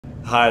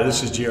Hi,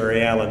 this is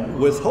Jerry Allen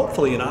with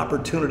hopefully an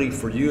opportunity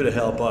for you to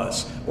help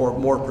us, or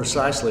more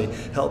precisely,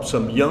 help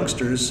some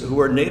youngsters who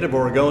are native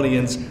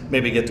Oregonians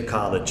maybe get to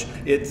college.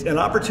 It's an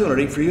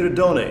opportunity for you to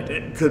donate.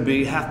 It could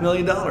be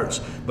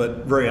 $500,000,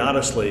 but very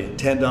honestly,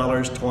 $10,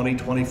 $20,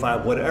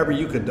 $25, whatever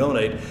you can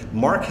donate,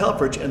 Mark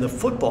Helfrich and the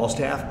football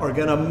staff are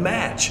going to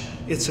match.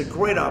 It's a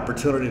great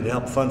opportunity to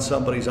help fund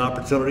somebody's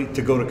opportunity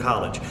to go to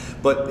college,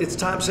 but it's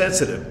time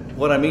sensitive.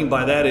 What I mean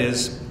by that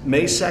is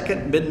May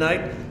 2nd,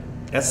 midnight,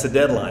 that's the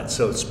deadline.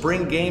 So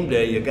spring game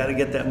day, you got to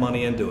get that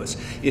money into us.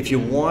 If you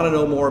want to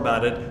know more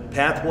about it,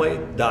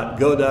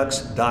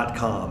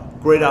 pathway.goducks.com.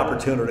 Great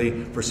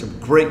opportunity for some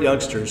great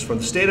youngsters from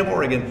the state of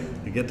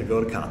Oregon to get to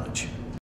go to college.